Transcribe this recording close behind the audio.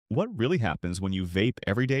What really happens when you vape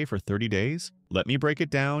every day for 30 days? Let me break it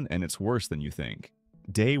down, and it's worse than you think.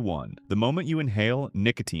 Day 1. The moment you inhale,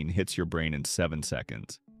 nicotine hits your brain in 7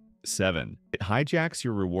 seconds. 7. It hijacks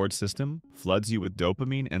your reward system, floods you with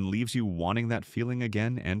dopamine, and leaves you wanting that feeling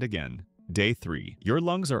again and again. Day 3. Your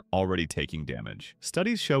lungs are already taking damage.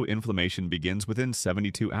 Studies show inflammation begins within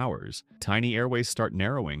 72 hours. Tiny airways start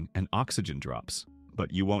narrowing, and oxygen drops.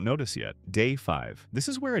 But you won't notice yet. Day 5. This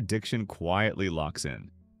is where addiction quietly locks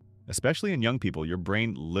in. Especially in young people, your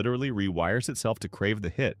brain literally rewires itself to crave the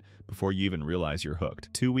hit before you even realize you're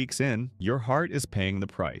hooked. 2 weeks in, your heart is paying the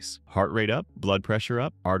price. Heart rate up, blood pressure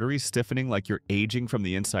up, arteries stiffening like you're aging from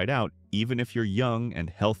the inside out, even if you're young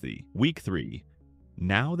and healthy. Week 3.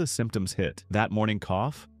 Now the symptoms hit. That morning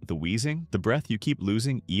cough, the wheezing, the breath you keep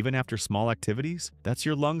losing even after small activities, that's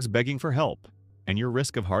your lungs begging for help. And your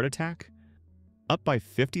risk of heart attack? Up by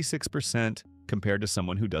 56% compared to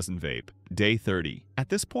someone who doesn't vape. Day 30. At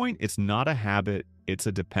this point, it's not a habit, it's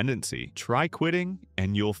a dependency. Try quitting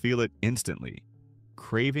and you'll feel it instantly.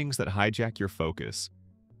 Cravings that hijack your focus,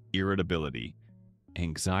 irritability,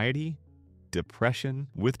 anxiety, depression.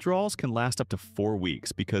 Withdrawals can last up to 4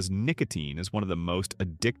 weeks because nicotine is one of the most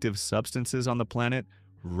addictive substances on the planet,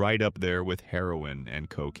 right up there with heroin and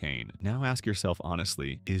cocaine. Now ask yourself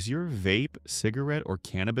honestly, is your vape, cigarette, or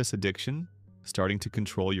cannabis addiction starting to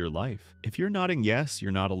control your life? If you're nodding yes,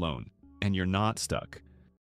 you're not alone, and you're not stuck.